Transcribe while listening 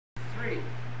3.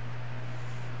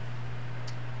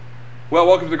 Well,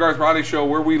 welcome to the Garth Riley Show,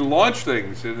 where we launch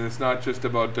things, and it's not just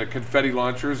about confetti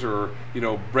launchers or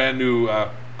brand new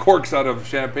corks out of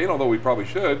champagne. Although we probably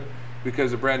should,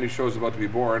 because a brand new show is about to be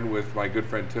born with my good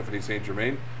friend Tiffany St.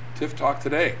 Germain. Tiff Talk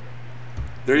Today.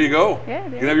 There you go. Yeah,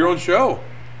 you can have your own show.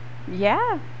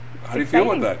 Yeah. How do you feel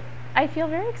about that? I feel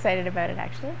very excited about it,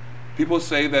 actually. People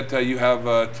say that you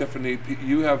have Tiffany.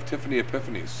 You have Tiffany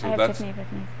Epiphanies. So I have Tiffany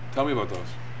Epiphanies. Tell me about those.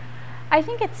 I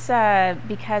think it's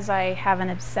because I have an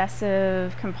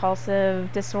obsessive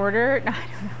compulsive disorder. No, I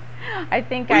don't know. I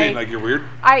think what do you mean, like you're weird?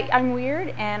 I'm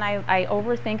weird, and I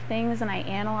overthink things and I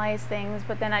analyze things,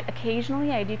 but then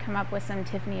occasionally I do come up with some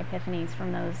Tiffany Epiphanies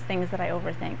from those things that I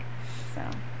overthink.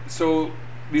 So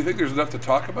do you think there's enough to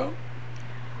talk about?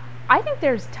 I think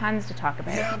there's tons to talk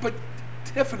about. Yeah, but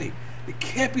Tiffany, it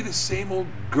can't be the same old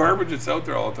garbage that's out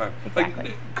there all the time. Exactly.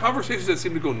 Like conversations that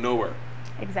seem to go nowhere.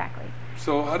 Exactly.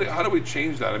 So how do we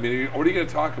change that? I mean, what are you going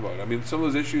to talk about? I mean, some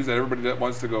of those issues that everybody that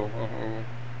wants to go.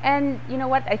 And you know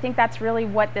what? I think that's really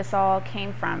what this all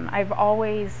came from. I've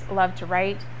always loved to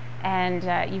write, and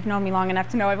you've known me long enough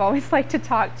to know I've always liked to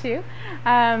talk too.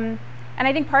 And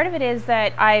I think part of it is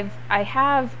that I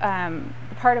have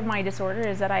part of my disorder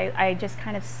is that I just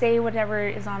kind of say whatever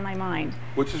is on my mind,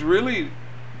 which is really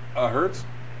hurts.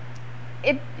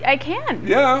 I can.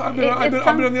 Yeah, I've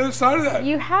been on the other side of that.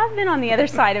 You have been on the other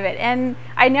side of it, and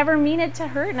I never mean it to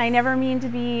hurt, and I never mean to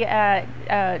be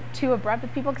too abrupt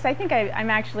with people, because I think I'm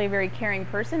actually a very caring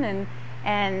person,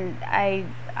 and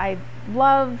I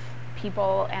love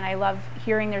people, and I love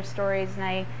hearing their stories,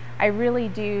 and I really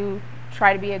do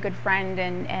try to be a good friend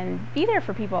and be there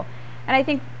for people. And I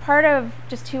think part of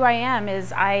just who I am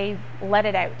is I let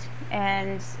it out,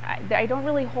 and I don't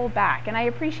really hold back, and I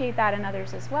appreciate that in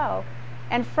others as well.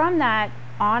 And from that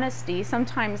honesty,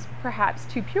 sometimes perhaps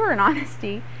too pure an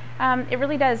honesty, it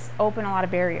really does open a lot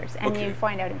of barriers, and you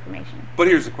find out information. But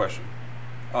here's the question.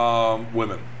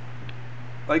 Women.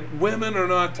 Like, women are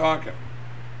not talking.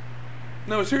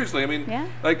 No, seriously. I mean,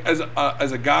 like, as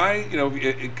a guy,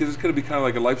 because it's going to be kind of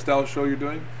like a lifestyle show you're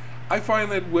doing, I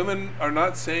find that women are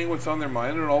not saying what's on their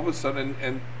mind, and all of a sudden,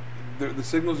 and the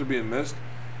signals are being missed.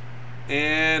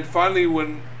 And finally,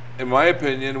 in my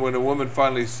opinion, when a woman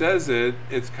finally says it,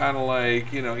 it's kind of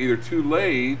like, either too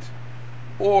late,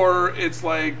 or it's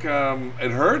like,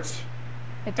 it hurts.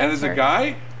 It does and as hurt. a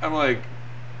guy, I'm like,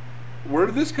 where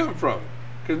did this come from?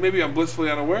 Because maybe I'm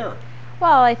blissfully unaware.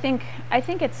 Well, I think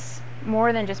it's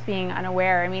more than just being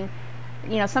unaware. I mean,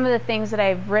 some of the things that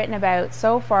I've written about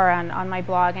so far on my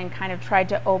blog and kind of tried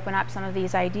to open up some of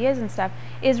these ideas and stuff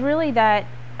is really that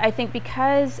I think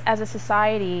because as a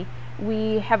society,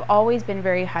 we have always been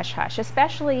very hush-hush,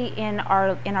 especially in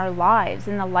our lives,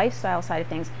 in the lifestyle side of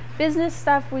things. Business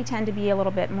stuff, we tend to be a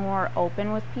little bit more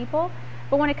open with people.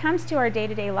 But when it comes to our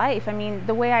day-to-day life, I mean,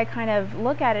 the way I kind of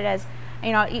look at it as,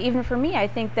 even for me, I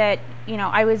think that,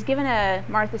 I was given a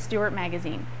Martha Stewart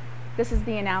magazine. This is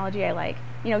the analogy I like,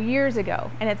 years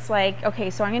ago. And it's like, okay,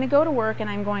 so I'm going to go to work and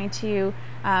I'm going to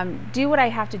do what I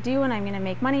have to do, and I'm going to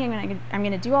make money. I'm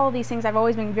going to do all of these things. I've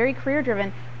always been very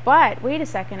career-driven. But wait a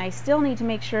second, I still need to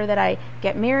make sure that I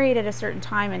get married at a certain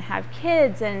time and have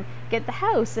kids and get the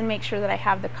house and make sure that I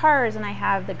have the cars and I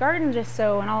have the garden just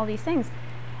so and all of these things.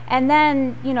 And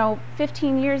then,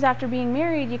 15 years after being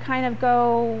married, you kind of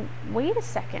go, wait a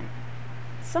second,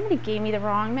 somebody gave me the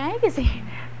wrong magazine.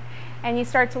 And you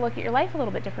start to look at your life a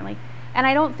little bit differently. And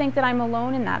I don't think that I'm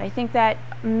alone in that. I think that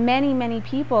many, many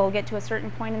people get to a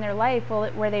certain point in their life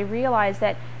where they realize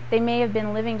that they may have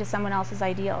been living to someone else's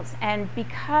ideals. And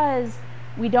because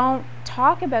we don't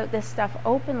talk about this stuff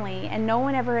openly and no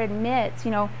one ever admits,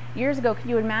 years ago, could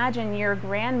you imagine your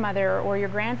grandmother or your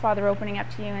grandfather opening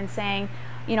up to you and saying,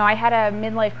 I had a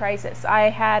midlife crisis, I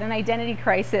had an identity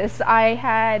crisis, I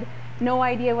had no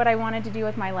idea what I wanted to do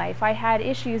with my life, I had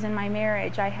issues in my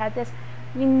marriage, I had this.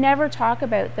 We never talk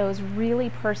about those really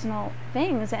personal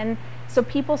things, and so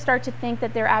people start to think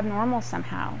that they're abnormal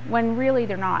somehow, when really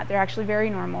they're not. They're actually very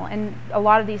normal, and a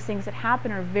lot of these things that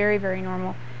happen are very, very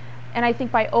normal. And I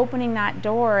think by opening that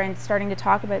door and starting to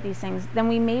talk about these things, then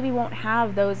we maybe won't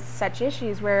have those such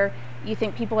issues where you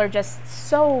think people are just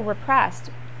so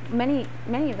repressed. Many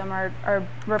of them are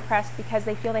repressed because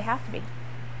they feel they have to be.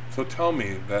 So tell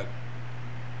me that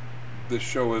this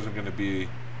show isn't going to be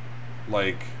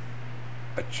like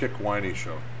a chick whiny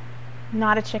show.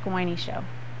 Not a chick whiny show.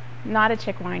 Not a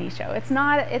chick whiny show. It's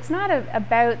not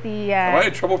about the. Am I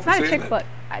in trouble for saying that?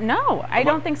 No, I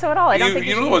don't think so at all. I don't think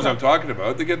you know the ones I'm talking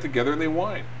about. They get together and they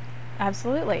whine.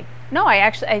 Absolutely. No,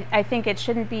 I think it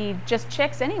shouldn't be just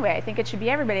chicks anyway. I think it should be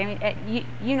everybody. I mean,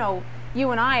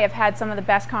 you and I have had some of the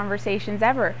best conversations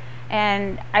ever,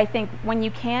 And I think when you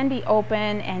can be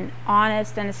open and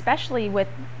honest, and especially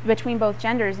between both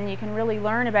genders, and you can really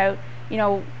learn about, you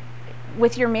know,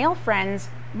 with your male friends,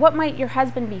 what might your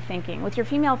husband be thinking? With your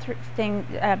female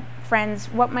friends,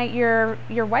 what might your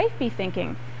wife be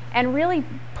thinking? And really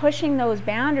pushing those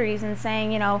boundaries and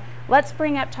saying, you know, let's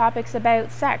bring up topics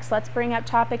about sex, let's bring up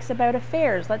topics about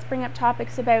affairs, let's bring up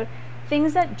topics about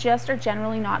things that just are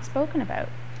generally not spoken about.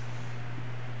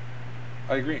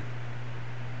 I agree.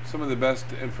 Some of the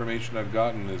best information I've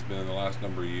gotten has been in the last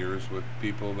number of years with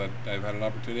people that I've had an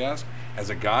opportunity to ask. As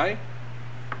a guy,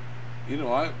 you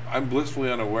know, I'm blissfully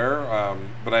unaware,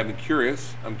 but I'm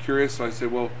curious. So I say,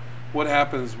 well, what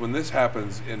happens when this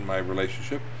happens in my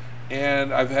relationship?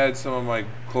 And I've had some of my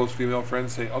close female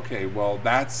friends say, okay, well,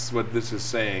 that's what this is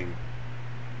saying,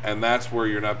 and that's where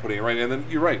you're not putting it right. And then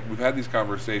you're right. We've had these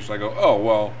conversations. I go, oh,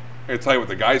 well, I can tell you what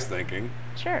the guy's thinking.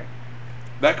 Sure.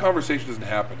 That conversation doesn't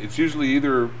happen. It's usually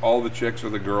either all the chicks or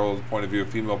the girls' point of view,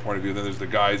 female point of view. Then there's the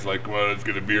guys like, well, let's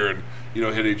get a beer and, you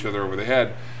know, hit each other over the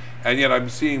head. And yet I'm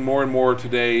seeing more and more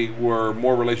today where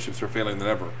more relationships are failing than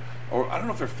ever. Or I don't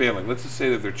know if they're failing. Let's just say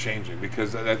that they're changing,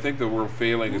 because I think the word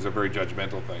failing is a very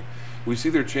judgmental thing. We see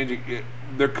they're changing.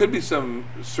 There could be some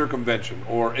circumvention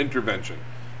or intervention,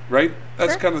 right?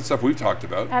 That's kind of the stuff we've talked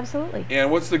about. Absolutely.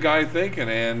 And what's the guy thinking,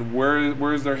 and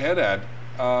where's their head at?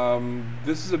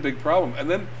 This is a big problem. And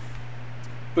then,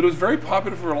 but it was very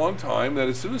popular for a long time that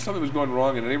as soon as something was going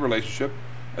wrong in any relationship,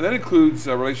 and that includes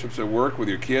relationships at work with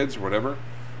your kids or whatever,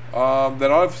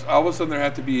 that all of a sudden there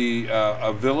had to be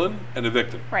a villain and a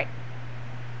victim. Right.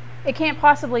 It can't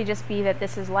possibly just be that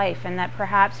this is life, and that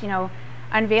perhaps, you know,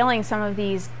 unveiling some of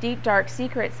these deep, dark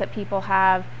secrets that people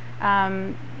have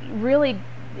really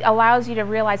allows you to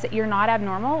realize that you're not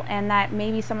abnormal, and that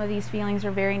maybe some of these feelings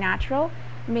are very natural.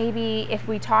 Maybe if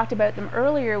we talked about them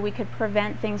earlier, we could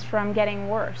prevent things from getting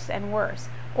worse and worse,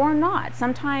 or not.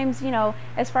 Sometimes, you know,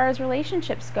 as far as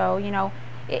relationships go, you know,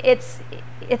 it's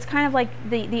kind of like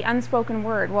the unspoken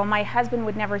word. Well, my husband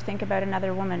would never think about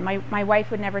another woman. My wife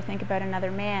would never think about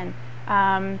another man.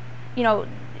 You know,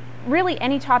 really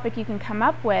any topic you can come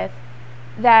up with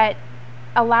that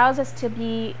allows us to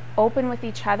be open with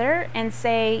each other and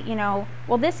say, you know,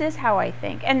 well, this is how I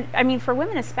think. And I mean, for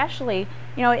women especially,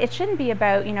 you know, it shouldn't be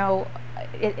about, you know,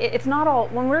 it's not all,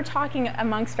 when we're talking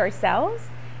amongst ourselves,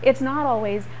 it's not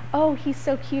always, oh, he's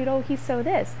so cute, oh, he's so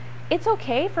this. It's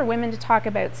okay for women to talk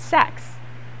about sex,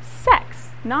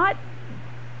 not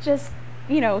just,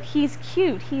 you know, he's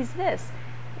cute, he's this.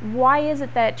 Why is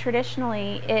it that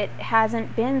traditionally it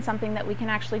hasn't been something that we can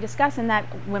actually discuss, and that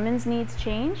women's needs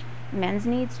change, men's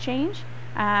needs change?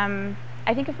 I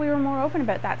think if we were more open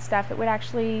about that stuff, it would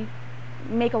actually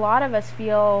make a lot of us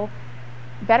feel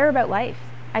better about life.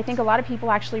 I think a lot of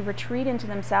people actually retreat into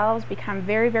themselves, become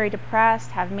very, very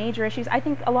depressed, have major issues. I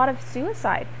think a lot of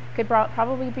suicide could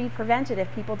probably be prevented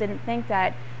if people didn't think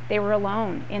that they were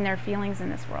alone in their feelings in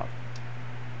this world.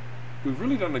 We've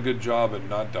really done a good job at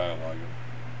not dialoguing.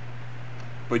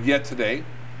 But yet today,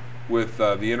 with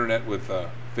the internet, with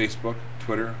Facebook,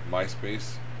 Twitter,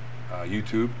 MySpace,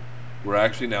 YouTube, we're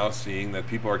actually now seeing that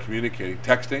people are communicating,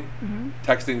 texting. Mm-hmm.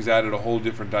 Texting's added a whole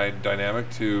different dynamic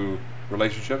to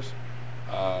relationships.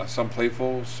 Some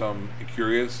playful, some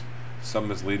curious, some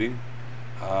misleading.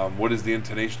 What is the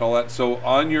intonation, all that. So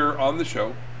on the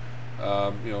show,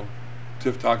 you know,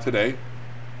 Tiff Talk Today,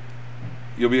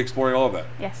 you'll be exploring all of that.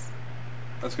 Yes.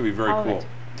 That's going to be very cool.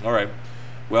 All right.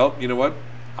 Well, you know what?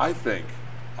 I think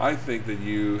that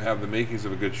you have the makings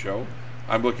of a good show.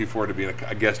 I'm looking forward to being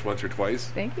a guest once or twice.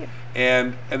 Thank you.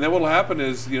 And then what will happen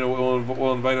is, you know,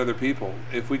 we'll invite other people.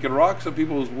 If we can rock some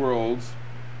people's worlds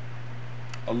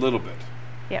a little bit,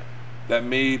 yep, that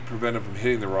may prevent them from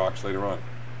hitting the rocks later on,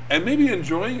 and maybe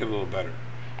enjoying it a little better.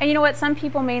 And you know what? Some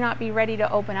people may not be ready to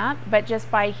open up, but just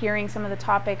by hearing some of the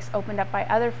topics opened up by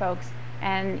other folks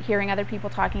and hearing other people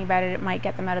talking about it, it might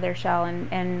get them out of their shell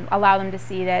and allow them to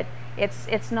see that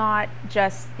it's not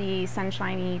just the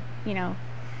sunshiny, you know,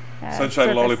 sunshine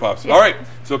surface. Lollipops. Yeah. All right.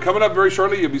 So coming up very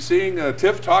shortly, you'll be seeing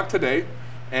Tiff Talk Today,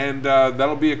 and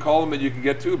that'll be a column that you can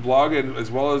get to, a blog, and as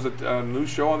well as a new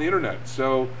show on the internet.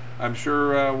 So I'm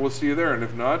sure we'll see you there, and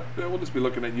if not, we'll just be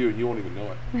looking at you, and you won't even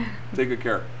know it. Take good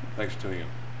care. Thanks for tuning in.